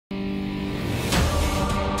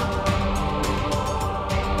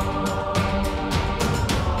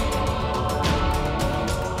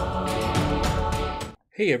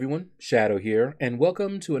Hey everyone, Shaedow here, and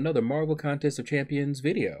welcome to another Marvel Contest of Champions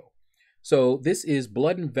video. So this is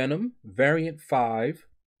Blood and Venom, Variant 5,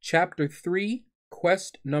 Chapter 3,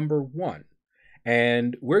 Quest number 1.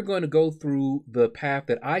 And we're going to go through the path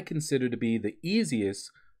that I consider to be the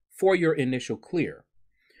easiest for your initial clear.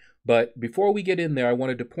 But before we get in there, I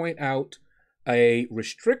wanted to point out a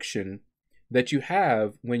restriction that you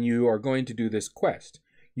have when you are going to do this quest.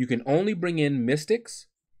 You can only bring in mystics,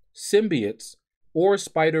 symbiotes, or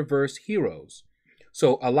Spider-Verse heroes.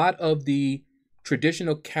 So a lot of the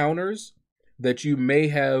traditional counters that you may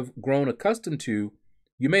have grown accustomed to,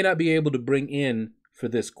 you may not be able to bring in for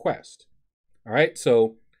this quest. All right,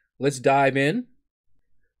 so let's dive in.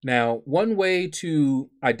 Now, one way to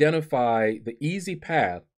identify the easy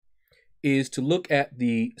path is to look at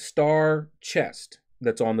the star chest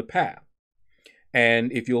that's on the path.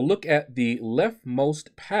 And if you'll look at the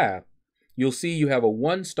leftmost path, you'll see you have a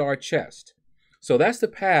 1-star chest. So that's the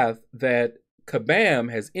path that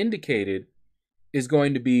Kabam has indicated is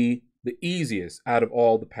going to be the easiest out of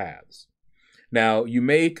all the paths. Now, you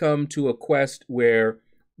may come to a quest where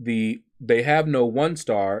they have no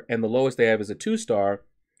 1-star and the lowest they have is a 2-star.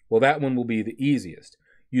 Well, that one will be the easiest.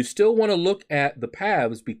 You still want to look at the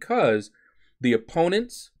paths because the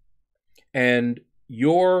opponents and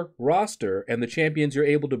your roster and the champions you're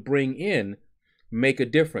able to bring in make a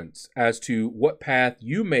difference as to what path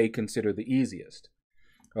you may consider the easiest.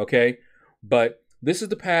 Okay, but this is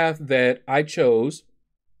the path that I chose,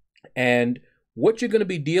 and what you're going to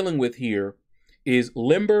be dealing with here is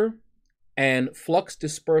limber and flux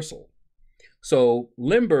dispersal. So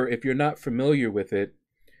limber, if you're not familiar with it,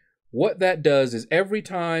 what that does is every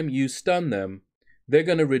time you stun them, they're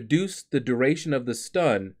going to reduce the duration of the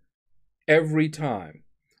stun every time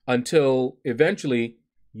until eventually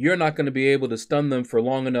you're not going to be able to stun them for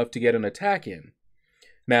long enough to get an attack in.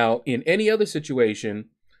 Now, in any other situation,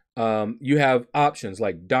 you have options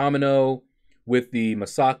like Domino with the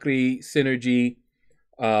Massacre synergy.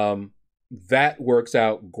 That works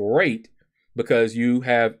out great because you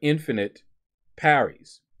have infinite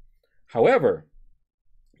parries. However,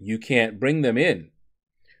 you can't bring them in.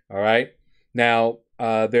 All right. Now,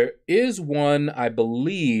 there is one, I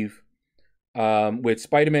believe, with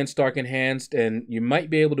Spider-Man Stark Enhanced, and you might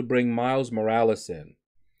be able to bring Miles Morales in.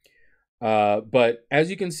 But as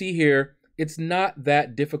you can see here, it's not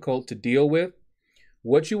that difficult to deal with.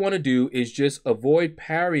 What you want to do is just avoid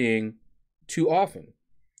parrying too often.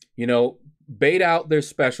 You know, bait out their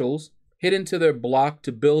specials, hit into their block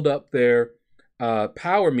to build up their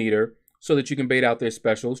power meter so that you can bait out their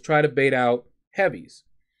specials. Try to bait out heavies,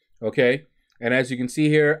 okay? And as you can see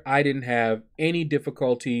here, I didn't have any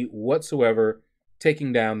difficulty whatsoever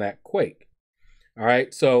taking down that Quake. All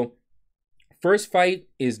right, so first fight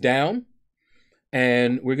is down,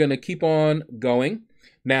 and we're going to keep on going.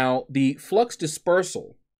 Now, the flux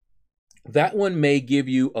dispersal, that one may give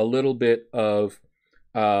you a little bit of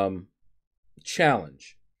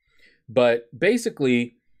challenge. But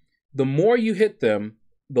basically, the more you hit them,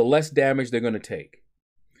 the less damage they're going to take.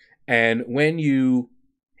 And when you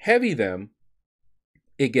heavy them,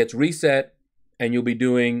 it gets reset and you'll be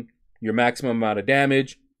doing your maximum amount of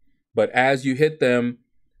damage. But as you hit them,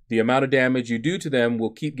 the amount of damage you do to them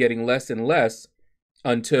will keep getting less and less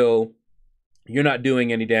until you're not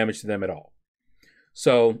doing any damage to them at all.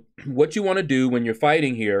 So what you want to do when you're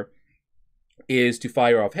fighting here is to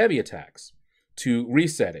fire off heavy attacks to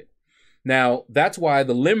reset it. Now, that's why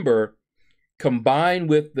the limber combined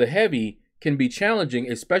with the heavy can be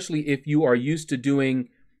challenging, especially if you are used to doing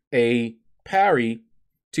a parry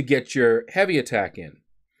to get your heavy attack in.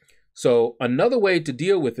 So another way to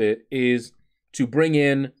deal with it is to bring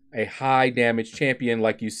in a high damage champion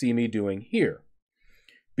like you see me doing here.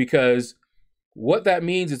 Because what that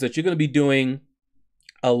means is that you're going to be doing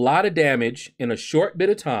a lot of damage in a short bit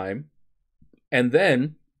of time, and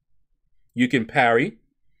then you can parry,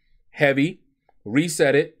 heavy,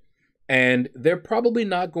 reset it, and they're probably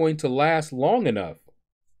not going to last long enough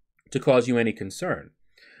to cause you any concern.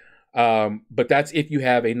 But that's if you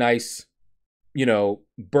have a nice,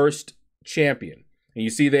 burst champion. And you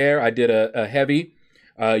see there, I did a heavy.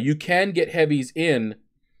 You can get heavies in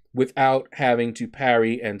without having to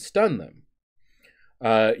parry and stun them.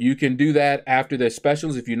 You can do that after their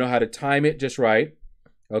specials if you know how to time it just right.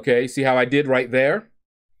 Okay, see how I did right there?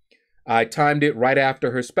 I timed it right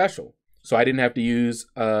after her special, so I didn't have to use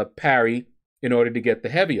parry in order to get the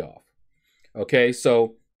heavy off. Okay,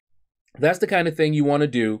 so that's the kind of thing you want to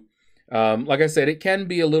do. Like I said, it can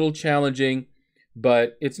be a little challenging,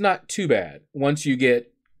 but it's not too bad once you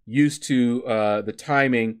get used to the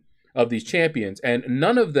timing of these champions. And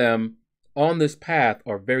none of them on this path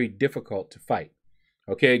are very difficult to fight.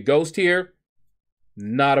 Okay, Ghost here,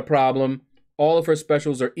 not a problem. All of her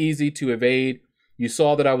specials are easy to evade. You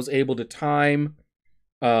saw that I was able to time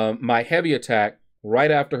my heavy attack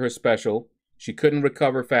right after her special. She couldn't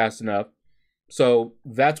recover fast enough. So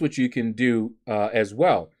that's what you can do as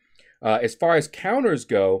well. As far as counters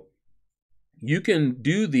go, you can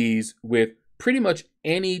do these with pretty much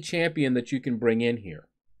any champion that you can bring in here.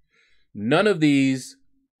 None of these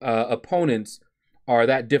opponents are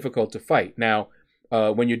that difficult to fight. Now,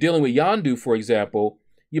 when you're dealing with Yondu, for example,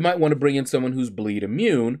 you might want to bring in someone who's bleed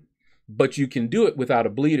immune, but you can do it without a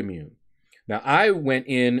bleed immune. Now, I went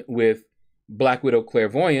in with Black Widow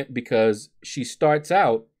Clairvoyant because she starts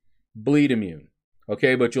out bleed immune.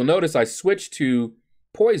 Okay, but you'll notice I switched to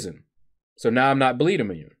poison. So now I'm not bleed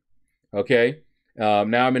immune. Okay, now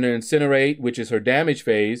I'm in an Incinerate, which is her damage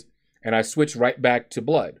phase, and I switch right back to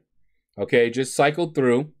blood. Okay, just cycled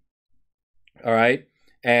through. All right,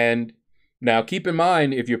 and now keep in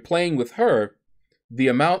mind, if you're playing with her, the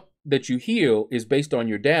amount that you heal is based on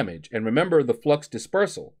your damage. And remember the flux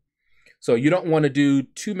dispersal. So you don't want to do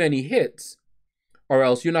too many hits, or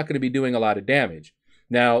else you're not going to be doing a lot of damage.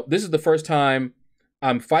 Now, this is the first time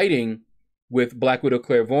I'm fighting with Black Widow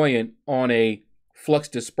Clairvoyant on a flux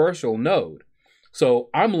dispersal node. So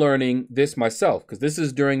I'm learning this myself because this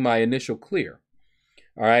is during my initial clear.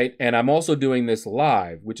 All right, and I'm also doing this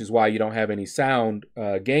live, which is why you don't have any sound,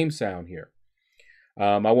 game sound here.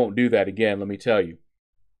 I won't do that again, let me tell you.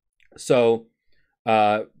 So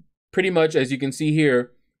pretty much, as you can see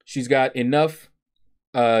here, she's got enough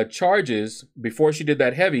charges. Before she did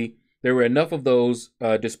that heavy, there were enough of those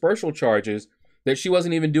dispersal charges that she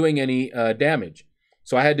wasn't even doing any damage.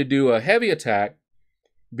 So I had to do a heavy attack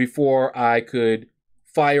before I could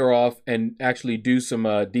fire off and actually do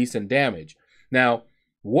some decent damage. Now,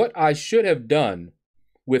 what I should have done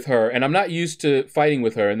with her, and I'm not used to fighting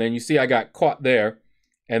with her, and then you see I got caught there,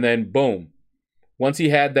 and then boom. Once he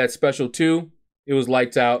had that special 2, it was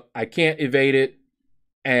lights out. I can't evade it,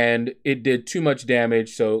 and it did too much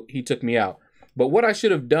damage, so he took me out. But what I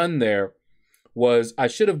should have done there was I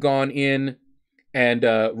should have gone in and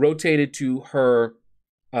rotated to her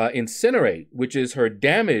Incinerate, which is her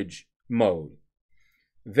damage mode,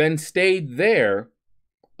 then stayed there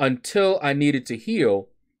until I needed to heal,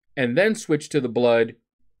 and then switch to the blood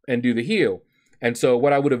and do the heal. And so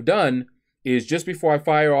what I would have done is just before I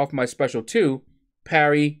fire off my special 2,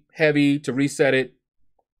 parry, heavy to reset it,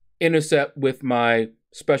 intercept with my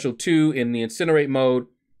special 2 in the Incinerate mode,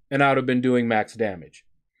 and I would have been doing max damage.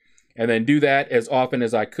 And then do that as often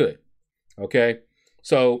as I could. Okay?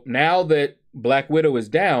 So now that Black Widow is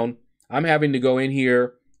down, I'm having to go in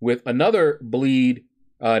here with another bleed,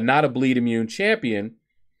 not a bleed immune champion.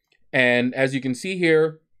 And as you can see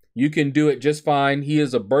here, you can do it just fine. He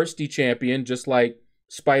is a bursty champion, just like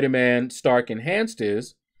Spider-Man Stark Enhanced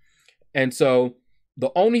is. And so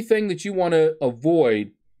the only thing that you want to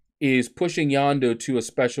avoid is pushing Yondu to a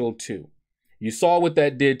special 2. You saw what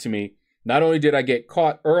that did to me. Not only did I get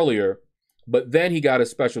caught earlier, but then he got a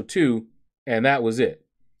special 2, and that was it.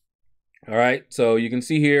 All right, so you can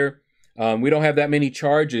see here, we don't have that many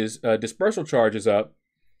charges, dispersal charges up,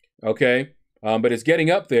 okay? But it's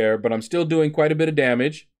getting up there, but I'm still doing quite a bit of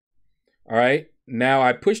damage. All right, now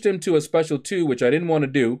I pushed him to a special 2, which I didn't want to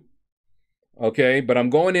do, okay? But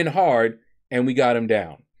I'm going in hard, and we got him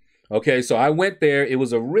down. Okay, so I went there. It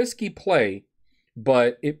was a risky play,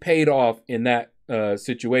 but it paid off in that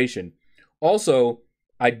situation. Also,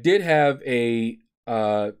 I did have a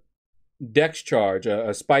dex charge,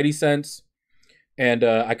 a spidey sense, and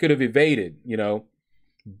I could have evaded, you know,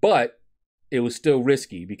 but it was still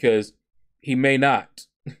risky because he may not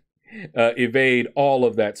evade all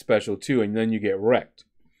of that special 2, and then you get wrecked.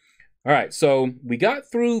 All right, so we got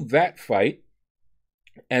through that fight,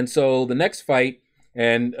 and so the next fight,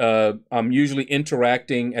 and I'm usually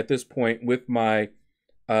interacting at this point with my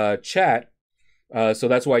chat, so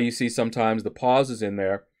that's why you see sometimes the pauses in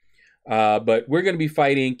there. But we're going to be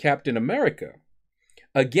fighting Captain America.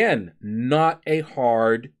 Again, not a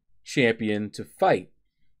hard champion to fight.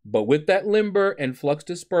 But with that limber and flux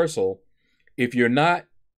dispersal, if you're not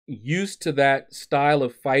used to that style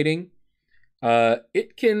of fighting,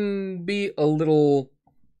 it can be a little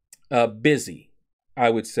busy, I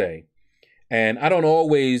would say. And I don't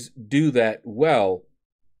always do that well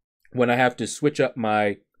when I have to switch up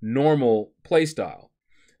my normal play style.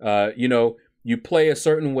 You know, you play a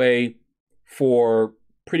certain way for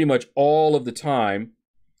pretty much all of the time,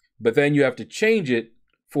 but then you have to change it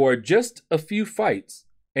for just a few fights,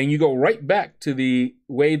 and you go right back to the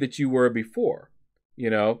way that you were before, you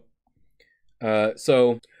know?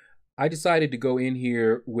 So I decided to go in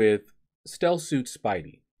here with Stealth Suit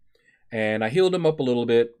Spidey. and I healed him up a little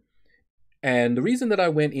bit. And the reason that I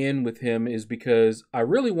went in with him is because I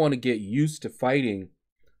really want to get used to fighting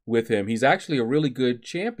with him. He's actually a really good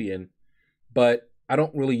champion, but I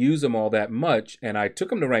don't really use him all that much. And I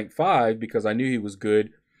took him to rank 5 because I knew he was good.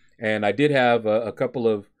 And I did have a couple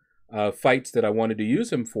of fights that I wanted to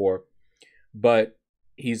use him for. But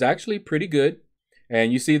he's actually pretty good.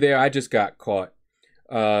 And you see there, I just got caught.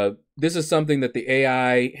 This is something that the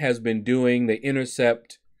AI has been doing. They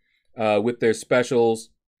intercept with their specials.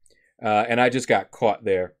 And I just got caught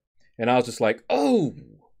there. And I was just like, oh,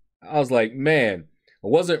 I was like, man, I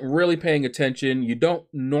wasn't really paying attention. You don't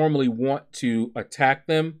normally want to attack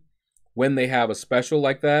them when they have a special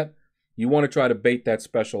like that. You want to try to bait that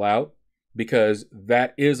special out because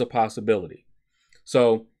that is a possibility.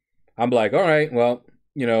 So I'm like, all right, well,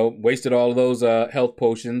 you know, wasted all of those health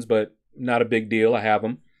potions, but not a big deal. I have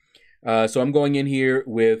them. So I'm going in here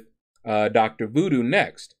with Dr. Voodoo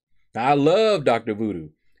next. Now, I love Dr. Voodoo.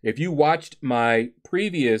 If you watched my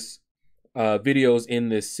previous videos in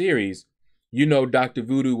this series, you know Dr.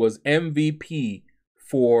 Voodoo was MVP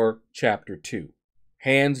for Chapter 2.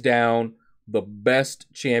 Hands down, the best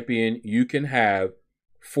champion you can have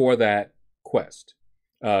for that quest,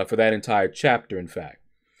 for that entire chapter, in fact.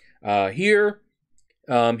 Here,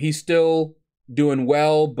 he's still doing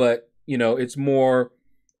well, but, you know, it's more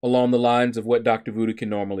along the lines of what Dr. Voodoo can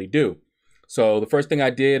normally do. So the first thing I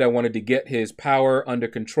did, I wanted to get his power under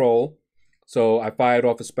control. So I fired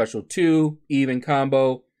off a special 2, even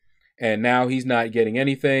combo, and now he's not getting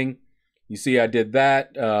anything. You see I did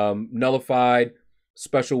that, nullified,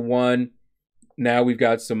 special 1. Now we've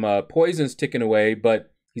got some poisons ticking away,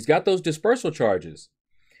 but he's got those dispersal charges.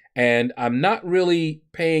 And I'm not really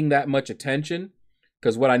paying that much attention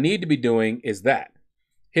because what I need to be doing is that.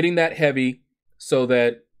 Hitting that heavy so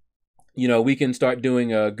that, you know, we can start doing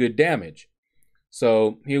good damage.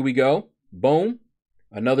 So here we go. Boom.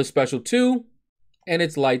 Another special 2. And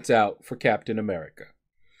it's lights out for Captain America.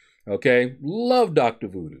 Okay. Love Dr.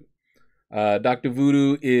 Voodoo. Dr.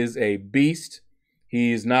 Voodoo is a beast.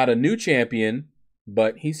 He's not a new champion,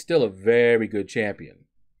 but he's still a very good champion.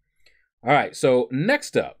 All right. So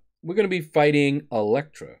next up, we're going to be fighting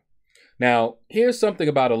Elektra. Now, here's something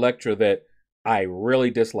about Elektra that I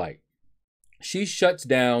really dislike. She shuts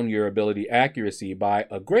down your ability accuracy by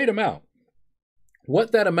a great amount.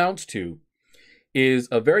 What that amounts to is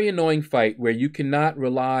a very annoying fight where you cannot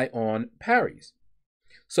rely on parries.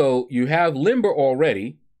 So you have Limber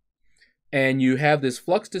already, and you have this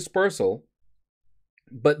Flux Dispersal,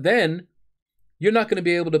 but then you're not going to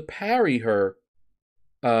be able to parry her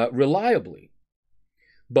reliably.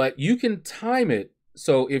 But you can time it,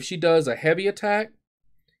 so if she does a heavy attack,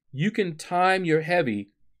 you can time your heavy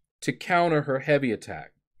to counter her heavy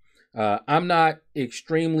attack. I'm not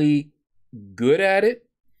extremely good at it,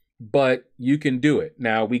 but you can do it.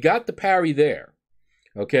 Now, we got the parry there.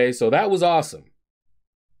 Okay, so that was awesome.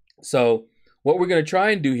 So what we're going to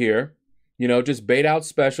try and do here, you know, just bait out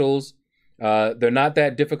specials. They're not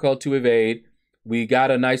that difficult to evade. We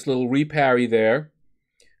got a nice little reparry there.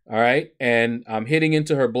 All right, and I'm hitting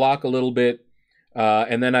into her block a little bit,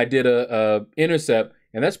 and then I did a intercept,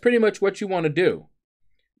 and that's pretty much what you want to do.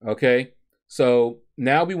 Okay, so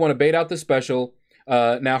now we want to bait out the special.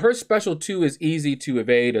 Now her special 2 is easy to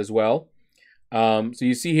evade as well. So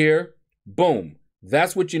you see here, boom,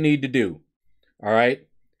 that's what you need to do. All right,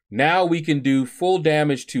 now we can do full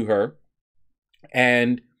damage to her,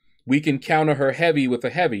 and we can counter her heavy with a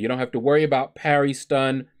heavy. You don't have to worry about parry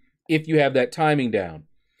stun if you have that timing down.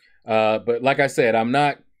 But like I said, I'm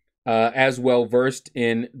not as well versed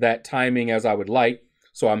in that timing as I would like.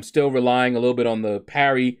 So I'm still relying a little bit on the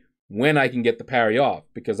parry when I can get the parry off,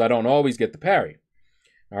 because I don't always get the parry.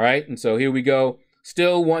 All right, and so here we go.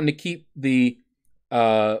 Still wanting to keep the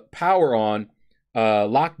power on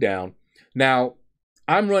lockdown. Now,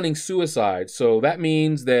 I'm running suicide, so that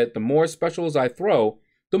means that the more specials I throw,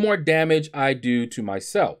 the more damage I do to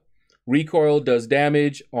myself. Recoil does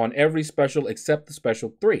damage on every special except the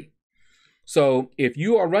special 3. So if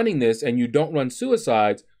you are running this and you don't run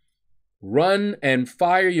suicides, run and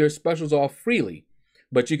fire your specials off freely.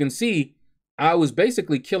 But you can see I was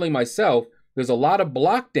basically killing myself. There's a lot of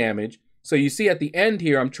block damage. So you see at the end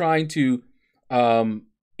here, I'm trying to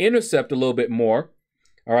intercept a little bit more.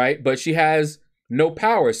 All right, but she has no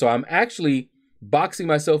power. So I'm actually boxing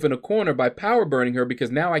myself in a corner by power burning her because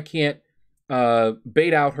now I can't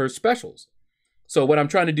bait out her specials. So what I'm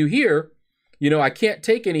trying to do here, you know, I can't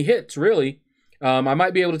take any hits really. I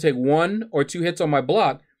might be able to take 1 or 2 hits on my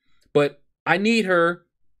block, but I need her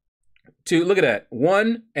to, look at that,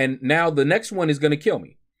 1, and now the next one is going to kill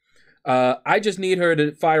me. I just need her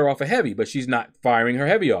to fire off a heavy, but she's not firing her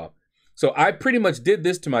heavy off. So I pretty much did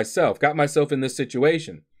this to myself, got myself in this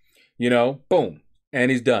situation, you know, boom,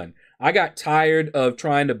 and he's done. I got tired of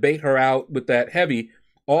trying to bait her out with that heavy.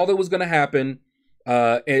 All that was going to happen,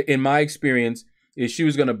 in my experience, is she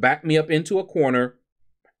was going to back me up into a corner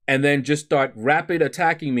and then just start rapid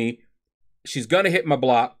attacking me. She's going to hit my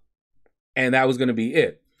block, and that was going to be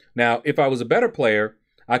it. Now, if I was a better player,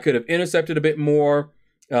 I could have intercepted a bit more,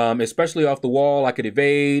 especially off the wall. I could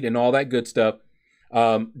evade and all that good stuff.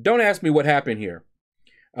 Don't ask me what happened here.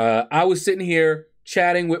 I was sitting here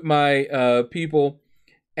chatting with my people,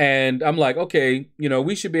 and I'm like, okay, you know,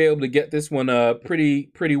 we should be able to get this one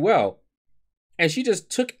pretty well. And she just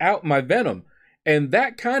took out my Venom. And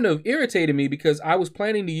that kind of irritated me because I was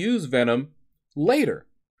planning to use Venom later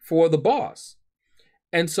for the boss.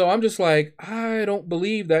 And so I'm just like, I don't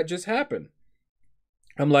believe that just happened.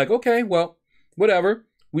 I'm like, okay, well, whatever.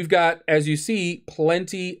 We've got, as you see,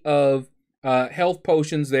 plenty of health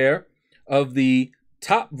potions there of the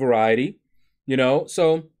top variety, you know,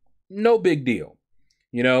 so no big deal.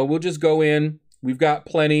 You know, we'll just go in. We've got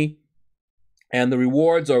plenty, and the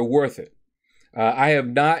rewards are worth it. I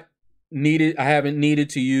haven't needed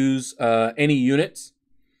to use any units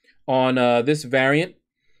on this variant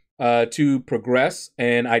to progress,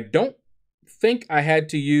 and I don't think I had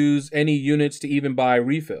to use any units to even buy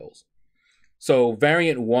refills. So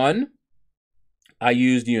variant 1, I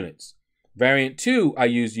used units. Variant 2, I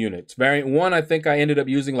used units. Variant 1, I think I ended up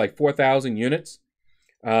using like 4,000 units,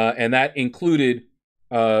 and that included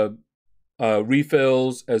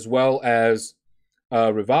refills as well as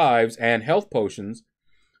revives and health potions.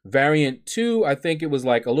 Variant 2, I think it was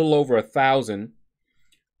like a little over 1,000.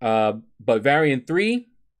 But variant 3,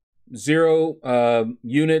 0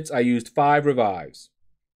 units. I used 5 revives.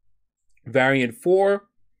 Variant 4,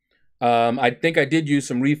 I think I did use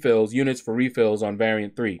some refills, units for refills on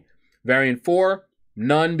variant 3. Variant 4,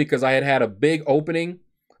 none, because I had a big opening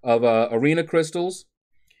of arena crystals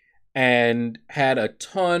and had a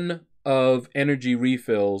ton of energy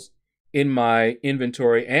refills in my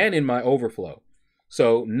inventory and in my overflow.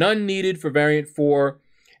 So none needed for variant 4,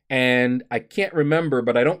 and I can't remember,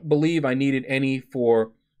 but I don't believe I needed any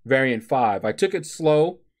for variant 5. I took it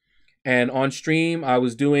slow, and on stream I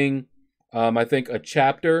was doing, I think, a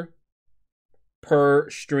chapter per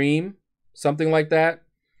stream, something like that.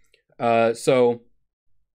 But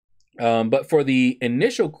for the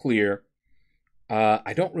initial clear,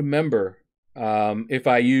 I don't remember if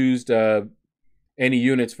I used any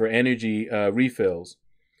units for energy refills.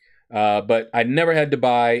 But I never had to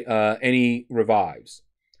buy any revives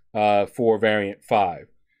for variant 5,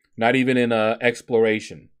 not even in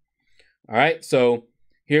exploration. All right, so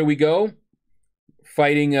here we go,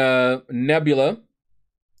 fighting Nebula,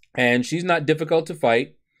 and she's not difficult to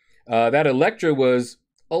fight. That Electra was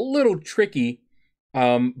a little tricky,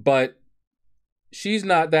 but she's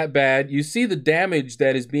not that bad. You see the damage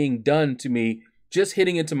that is being done to me just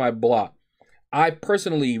hitting into my block. I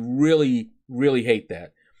personally really hate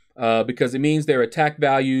that. Because it means their attack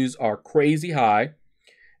values are crazy high,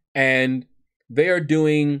 and they are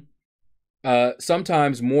doing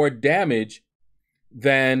sometimes more damage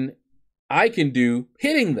than I can do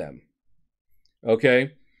hitting them.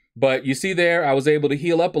 Okay, but you see there, I was able to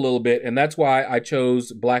heal up a little bit, and that's why I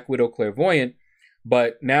chose Black Widow Clairvoyant.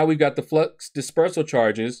 But now we've got the flux dispersal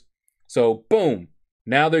charges, so boom,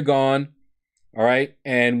 now they're gone. All right,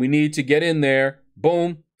 and we need to get in there,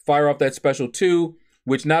 boom, fire off that special 2,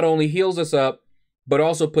 which not only heals us up, but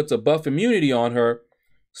also puts a buff immunity on her.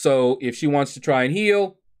 So if she wants to try and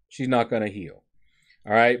heal, she's not going to heal.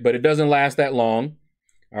 All right, but it doesn't last that long.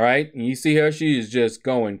 All right, and you see her, she is just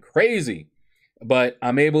going crazy. But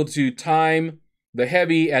I'm able to time the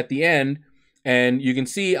heavy at the end, and you can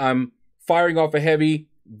see I'm firing off a heavy,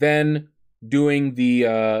 then doing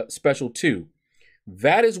the special 2.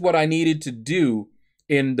 That is what I needed to do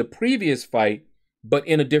in the previous fight, but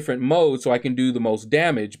in a different mode so I can do the most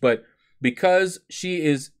damage. But because she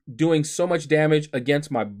is doing so much damage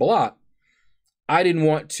against my block, I didn't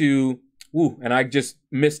want to, and I just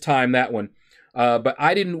mistimed that one. But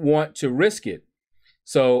I didn't want to risk it.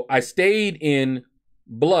 So I stayed in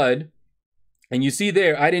blood, and you see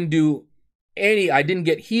there, I didn't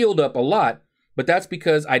get healed up a lot, but that's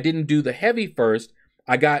because I didn't do the heavy first.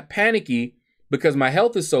 I got panicky because my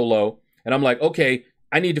health is so low, and I'm like, okay,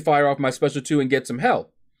 I need to fire off my special 2 and get some health.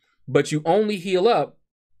 But you only heal up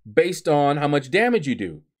based on how much damage you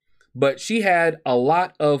do. But she had a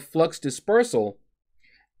lot of flux dispersal,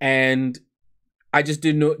 and I just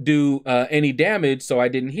didn't do any damage, so I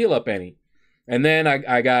didn't heal up any. And then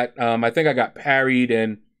I got, I think I got parried,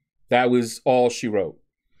 and that was all she wrote.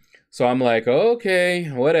 So I'm like, okay,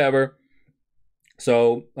 whatever.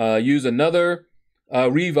 So use another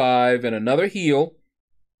revive and another heal,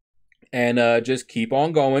 and just keep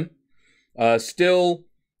on going. Still,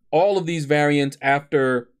 all of these variants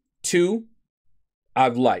after 2,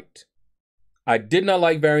 I've liked. I did not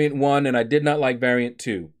like variant 1, and I did not like variant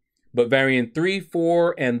 2. But variant 3,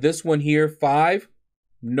 4, and this one here, 5,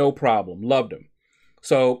 no problem. Loved them.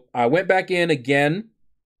 So I went back in again,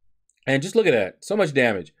 and just look at that. So much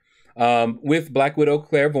damage. With Black Widow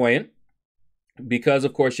Clairvoyant, because,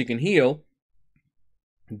 of course, she can heal.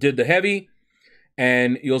 Did the heavy,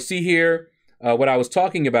 and you'll see here what I was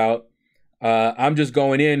talking about. I'm just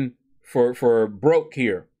going in for broke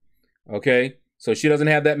here, okay? So she doesn't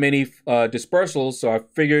have that many dispersals, so I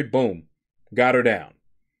figured, boom, got her down,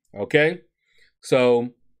 okay?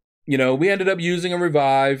 So, you know, we ended up using a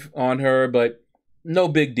revive on her, but no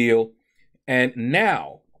big deal. And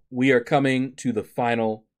now we are coming to the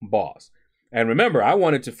final boss. And remember, I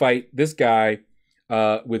wanted to fight this guy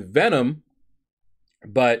with Venom,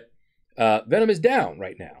 but Venom is down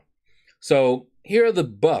right now. So here are the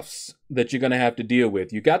buffs that you're going to have to deal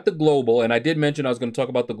with. You got the global, and I did mention I was going to talk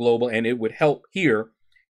about the global, and it would help here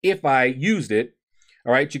if I used it.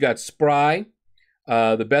 All right, you got Spry,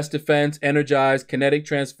 the best defense, energize, kinetic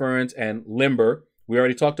transference, and limber. We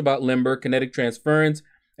already talked about limber, kinetic transference.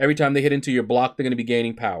 Every time they hit into your block, they're going to be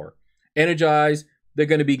gaining power. Energize, they're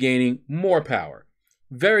going to be gaining more power.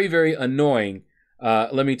 Very, very annoying,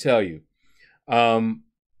 let me tell you.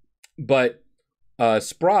 But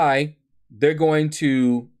Spry, they're going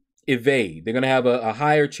to evade. They're going to have a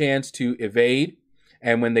higher chance to evade.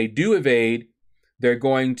 And when they do evade, they're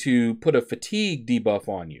going to put a fatigue debuff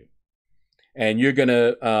on you. And you're going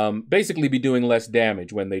to basically be doing less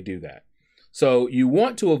damage when they do that. So you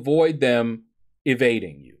want to avoid them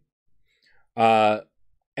evading you.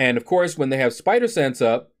 And of course, when they have Spider Sense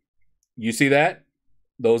up, you see that?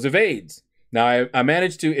 Those evades. Now, I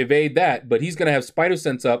managed to evade that, but he's going to have Spider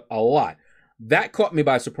Sense up a lot. That caught me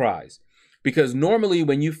by surprise. Because normally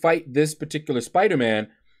when you fight this particular Spider-Man,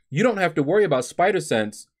 you don't have to worry about Spider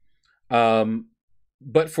Sense,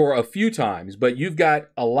 but for a few times. But you've got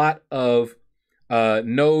a lot of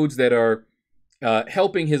nodes that are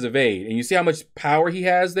helping his evade. And you see how much power he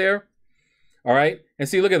has there? All right? And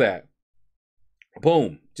see, look at that.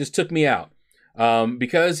 Boom. Just took me out.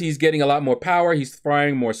 Because he's getting a lot more power, he's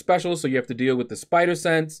firing more specials, so you have to deal with the Spider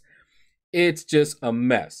Sense. It's just a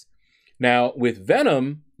mess. Now, with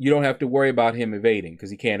Venom, you don't have to worry about him evading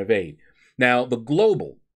because he can't evade. Now, the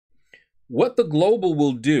global. What the global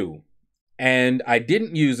will do, and I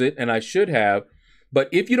didn't use it, and I should have, but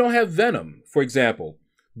if you don't have Venom, for example,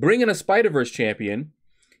 bring in a Spider-Verse champion,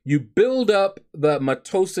 you build up the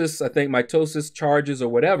mitosis, I think mitosis charges or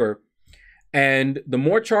whatever, and the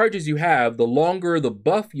more charges you have, the longer the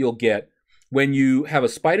buff you'll get when you have a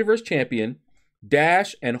Spider-Verse champion,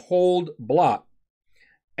 dash and hold block.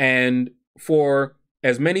 And for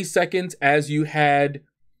as many seconds as you had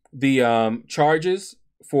the charges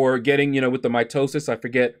for getting, with the mitosis, I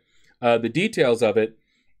forget the details of it,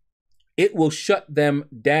 it will shut them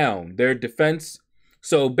down, their defense.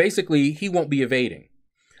 So basically, he won't be evading.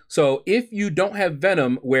 So if you don't have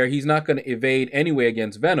Venom, where he's not going to evade anyway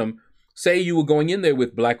against Venom, say you were going in there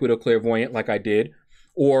with Black Widow Clairvoyant like I did,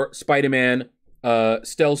 or Spider-Man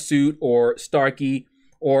Stealth Suit, or Starkey,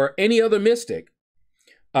 or any other Mystic.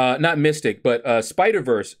 Not Mystic, but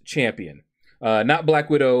Spider-Verse champion. Not Black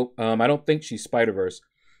Widow. I don't think she's Spider-Verse.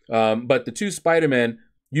 But the two Spider-Men,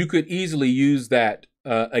 you could easily use that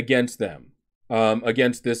against them,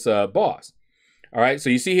 against this boss. All right, so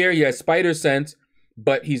you see here, he has Spider Sense,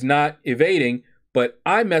 but he's not evading. But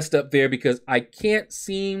I messed up there because I can't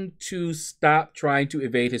seem to stop trying to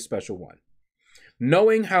evade his special one.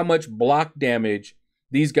 Knowing how much block damage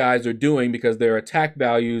these guys are doing because their attack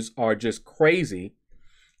values are just crazy,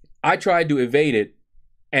 I tried to evade it,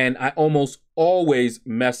 and I almost always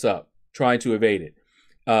mess up trying to evade it.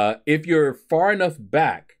 If you're far enough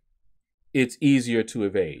back, it's easier to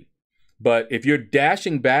evade. But if you're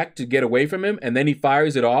dashing back to get away from him and then he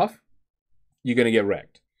fires it off, you're going to get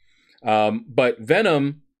wrecked. But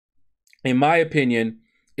Venom, in my opinion,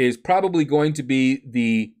 is probably going to be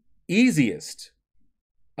the easiest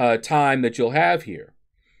time that you'll have here.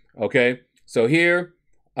 Okay, so here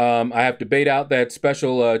I have to bait out that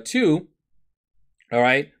special 2. All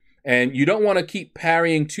right, and you don't want to keep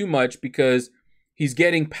parrying too much because he's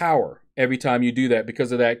getting power every time you do that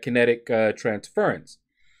because of that kinetic transference.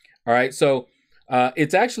 All right, so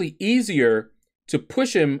it's actually easier to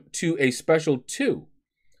push him to a special 2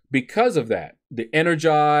 because of that, the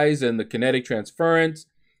energize and the kinetic transference.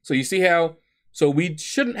 So you see how, so we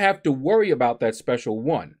shouldn't have to worry about that special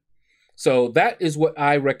 1. So that is what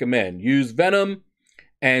I recommend. Use Venom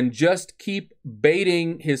and just keep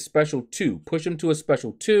baiting his special 2. Push him to a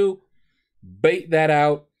special 2, bait that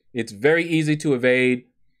out. It's very easy to evade,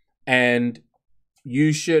 and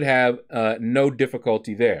you should have no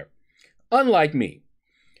difficulty there. Unlike me.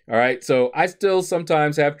 All right, so I still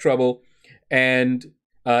sometimes have trouble, and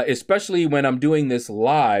especially when I'm doing this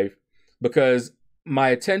live, because my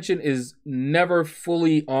attention is never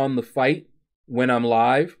fully on the fight when I'm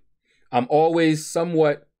live. I'm always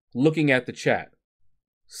somewhat looking at the chat.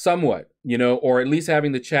 Somewhat, you know, or at least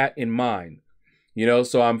having the chat in mind. You know,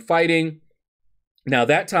 so I'm fighting. Now,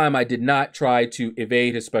 that time I did not try to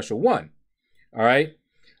evade his special 1. All right.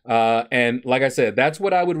 And like I said, that's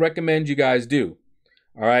what I would recommend you guys do.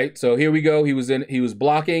 All right. So here we go. He was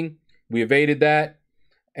blocking. We evaded that.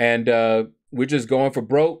 And we're just going for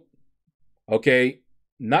broke. Okay.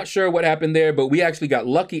 Not sure what happened there, but we actually got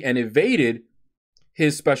lucky and evaded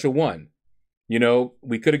his special 1. You know,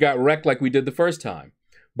 we could have got wrecked like we did the first time.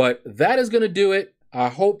 But that is going to do it. I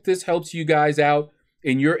hope this helps you guys out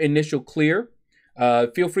in your initial clear.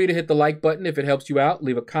 Feel free to hit the like button if it helps you out.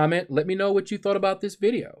 Leave a comment. Let me know what you thought about this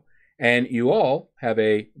video. And you all have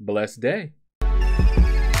a blessed day.